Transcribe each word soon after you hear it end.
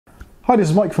Hi, this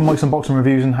is Mike from Mike's Unboxing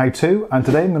Reviews and How To, and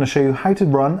today I'm going to show you how to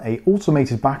run an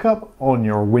automated backup on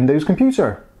your Windows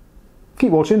computer.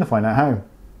 Keep watching to find out how.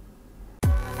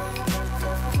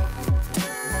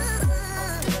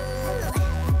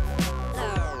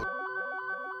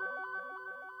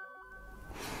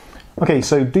 Okay,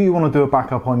 so do you want to do a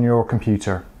backup on your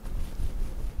computer?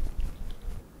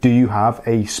 Do you have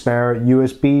a spare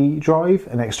USB drive,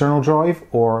 an external drive,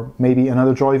 or maybe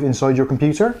another drive inside your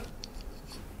computer?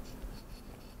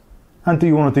 And do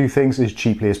you want to do things as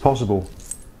cheaply as possible?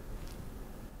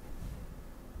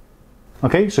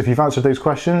 Okay, so if you've answered those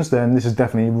questions, then this is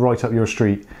definitely right up your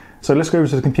street. So let's go over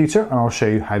to the computer and I'll show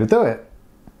you how to do it.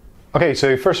 Okay,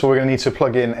 so first of all, we're going to need to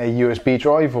plug in a USB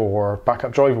drive or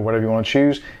backup drive or whatever you want to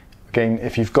choose. Again,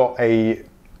 if you've got a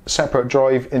separate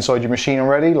drive inside your machine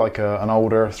already, like an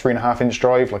older 3.5-inch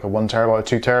drive, like a 1 terabyte or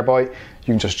 2 terabyte, you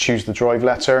can just choose the drive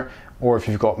letter. Or if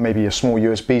you've got maybe a small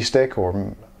USB stick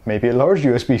or maybe a large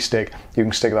USB stick, you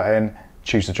can stick that in,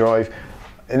 choose the drive.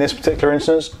 In this particular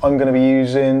instance, I'm going to be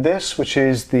using this, which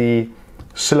is the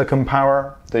Silicon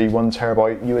Power, the 1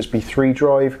 terabyte USB 3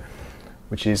 drive,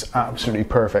 which is absolutely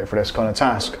perfect for this kind of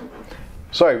task.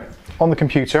 So on the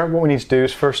computer, what we need to do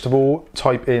is first of all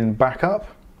type in backup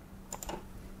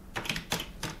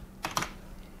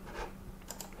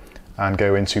and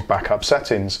go into backup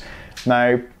settings.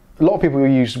 Now, a lot of people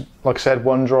use, like I said,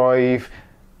 OneDrive,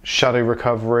 shadow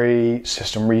recovery,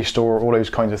 system restore, all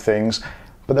those kinds of things,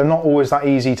 but they're not always that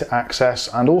easy to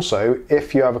access. And also,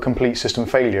 if you have a complete system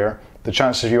failure, the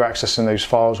chances of you accessing those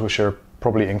files, which are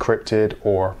probably encrypted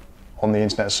or on the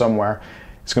internet somewhere,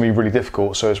 it's going to be really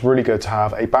difficult. So it's really good to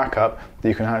have a backup that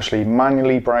you can actually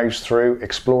manually browse through,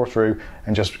 explore through,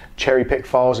 and just cherry pick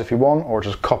files if you want, or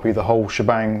just copy the whole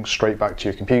shebang straight back to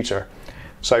your computer.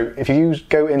 So if you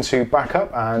go into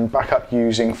backup and backup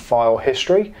using file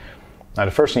history, now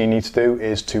the first thing you need to do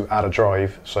is to add a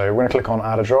drive. So we're going to click on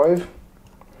add a drive,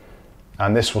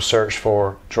 and this will search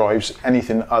for drives,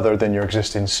 anything other than your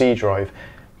existing C drive.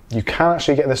 You can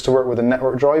actually get this to work with a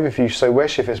network drive if you so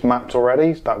wish. If it's mapped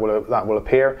already, that will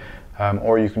appear,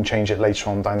 or you can change it later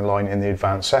on down the line in the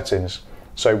advanced settings.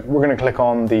 So we're going to click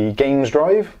on the games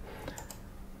drive.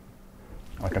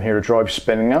 I can hear the drive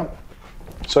spinning up.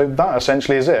 So that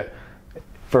essentially is it.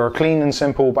 For a clean and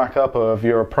simple backup of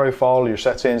your profile, your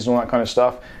settings and all that kind of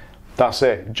stuff, that's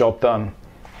it, job done.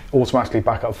 Automatically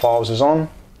backup files is on,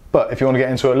 but if you want to get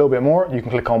into it a little bit more, you can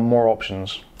click on more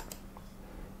options.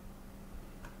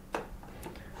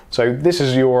 So this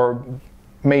is your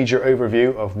major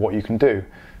overview of what you can do.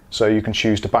 So you can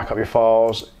choose to back up your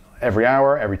files every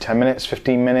hour, every 10 minutes,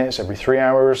 15 minutes, every 3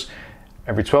 hours,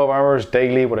 every 12 hours,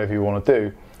 daily, whatever you want to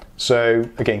do. So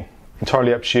again,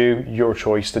 entirely up to you, your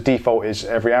choice. The default is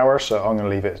every hour, so I'm going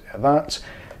to leave it at that.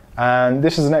 And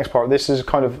this is the next part. This is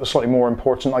kind of slightly more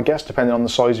important, I guess, depending on the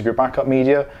size of your backup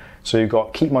media. So you've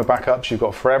got keep my backups, you've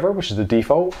got forever, which is the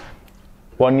default,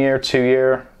 1 year, 2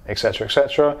 year, etc.,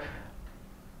 etc.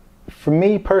 For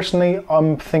me personally,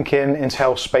 I'm thinking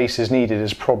until space is needed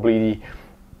is probably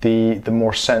the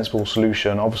more sensible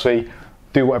solution. Obviously,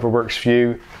 do whatever works for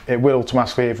you. It will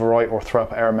automatically overwrite or throw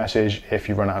up an error message if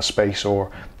you run out of space or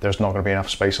there's not going to be enough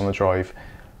space on the drive.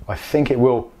 I think it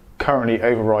will currently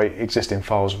overwrite existing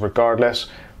files regardless,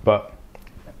 but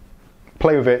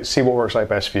play with it, see what works out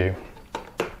best for you.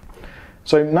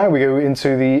 So now we go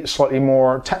into the slightly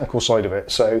more technical side of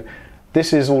it. So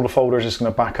this is all the folders it's going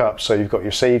to back up. So you've got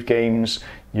your saved games,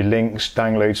 your links,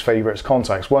 downloads, favorites,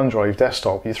 contacts, OneDrive,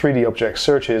 desktop, your 3D objects,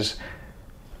 searches,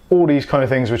 all these kind of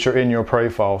things which are in your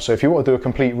profile. So if you want to do a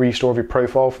complete restore of your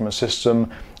profile from a system,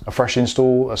 a fresh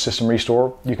install, a system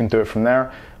restore, you can do it from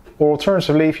there. Or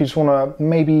alternatively, if you just want to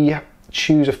maybe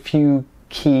choose a few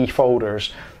key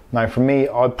folders. Now for me,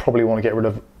 I'd probably want to get rid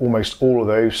of almost all of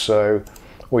those. So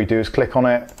all you do is click on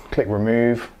it, click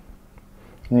remove,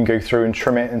 and you can go through and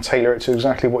trim it and tailor it to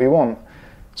exactly what you want.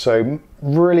 So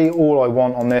really all I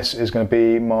want on this is going to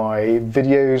be my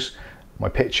videos, my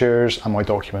pictures, and my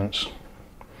documents.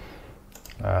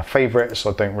 Favorites,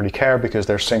 I don't really care because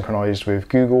they're synchronized with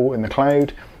Google in the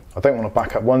cloud. I don't want to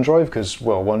back up OneDrive because,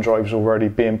 well, OneDrive is already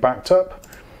being backed up.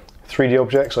 3D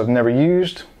objects I've never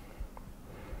used.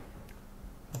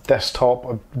 Desktop,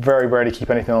 I very rarely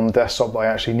keep anything on the desktop that I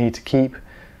actually need to keep.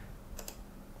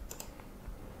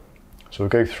 So we'll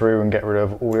go through and get rid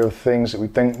of all the other things that we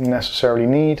don't necessarily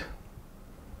need.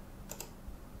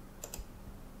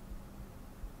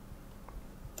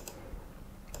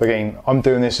 Again, I'm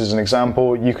doing this as an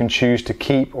example. You can choose to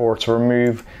keep or to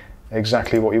remove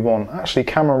exactly what you want. Actually,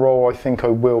 camera roll I think I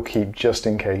will keep just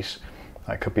in case.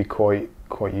 That could be quite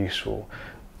useful.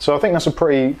 So I think that's a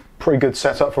pretty pretty good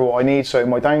setup for what I need. So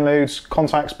my downloads,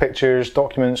 contacts, pictures,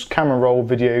 documents, camera roll,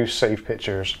 videos, saved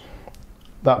pictures.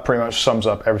 That pretty much sums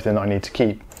up everything that I need to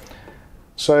keep.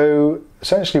 So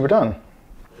essentially we're done.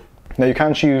 Now you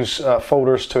can choose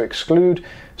folders to exclude.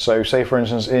 So say for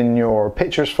instance in your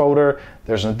pictures folder,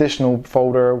 there's an additional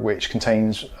folder which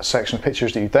contains a section of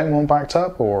pictures that you don't want backed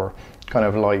up, or kind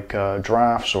of like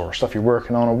drafts or stuff you're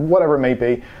working on or whatever it may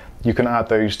be. You can add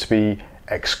those to be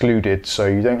excluded, so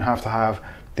you don't have to have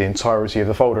the entirety of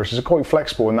the folders. It's quite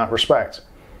flexible in that respect.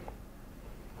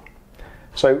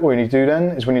 So all you need to do then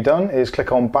is when you're done is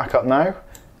click on backup now.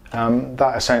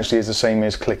 That essentially is the same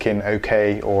as clicking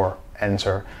OK or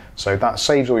enter. So that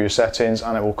saves all your settings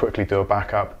and it will quickly do a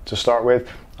backup to start with,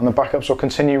 and the backups will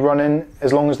continue running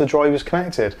as long as the drive is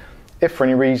connected. If for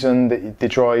any reason the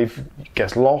drive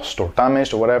gets lost or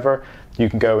damaged or whatever, you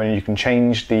can go in and you can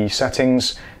change the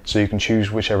settings, so you can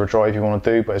choose whichever drive you want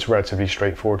to do, but it's relatively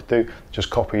straightforward to do. Just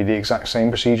copy the exact same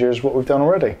procedure as what we've done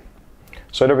already.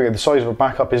 So there we go, the size of a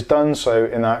backup is done. So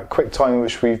in that quick time in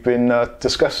which we've been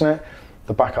discussing it,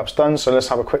 the backup's done. So let's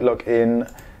have a quick look in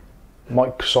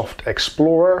Microsoft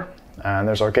Explorer, and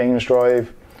there's our games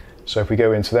drive. So if we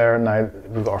go into there, now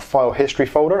we've got our file history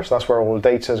folder, so that's where all the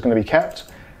data is going to be kept.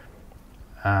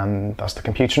 And that's the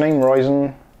computer name,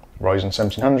 Ryzen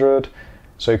 1700.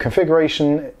 So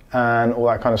configuration and all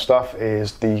that kind of stuff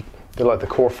is they're like the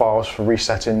core files for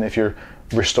resetting if you're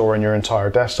restoring your entire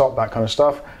desktop, that kind of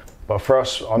stuff. But for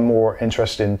us, I'm more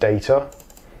interested in data.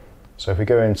 So if we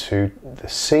go into the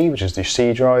C, which is the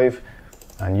C drive,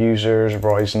 and users,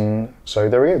 Ryzen, so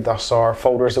there we go, that's our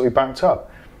folders that we backed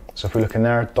up. So if we look in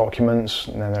there, documents,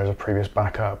 and then there's a previous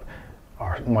backup,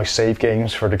 my save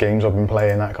games for the games I've been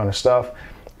playing, that kind of stuff.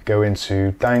 Go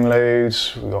into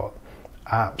downloads, we've got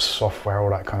apps, software, all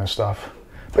that kind of stuff.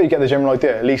 But you get the general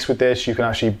idea. At least with this, you can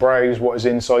actually browse what is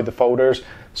inside the folders.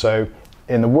 So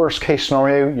in the worst case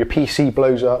scenario, your PC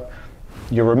blows up,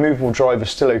 your removable drive is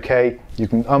still okay, you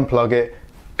can unplug it,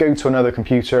 go to another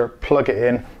computer, plug it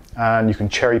in, and you can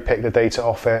cherry pick the data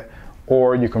off it,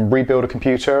 or you can rebuild a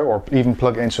computer, or even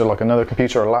plug it into like another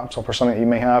computer or a laptop or something that you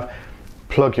may have,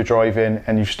 plug your drive in,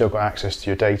 and you've still got access to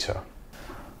your data.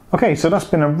 Okay, so that's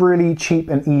been a really cheap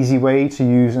and easy way to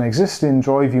use an existing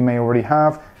drive you may already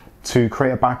have to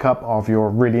create a backup of your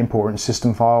really important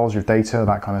system files, your data,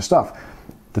 that kind of stuff.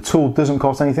 The tool doesn't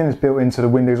cost anything, it's built into the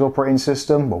Windows operating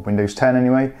system, well, Windows 10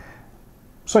 anyway.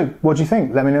 So what do you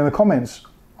think? Let me know in the comments.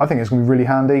 I think it's going to be really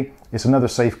handy. It's another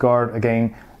safeguard.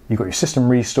 Again, you've got your system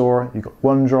restore, you've got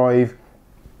OneDrive,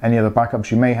 any other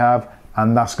backups you may have,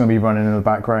 and that's going to be running in the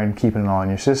background, keeping an eye on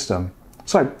your system.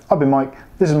 So I've been Mike,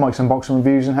 this is Mike's Unboxing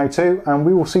Reviews and How To, and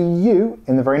we will see you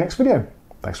in the very next video.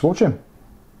 Thanks for watching.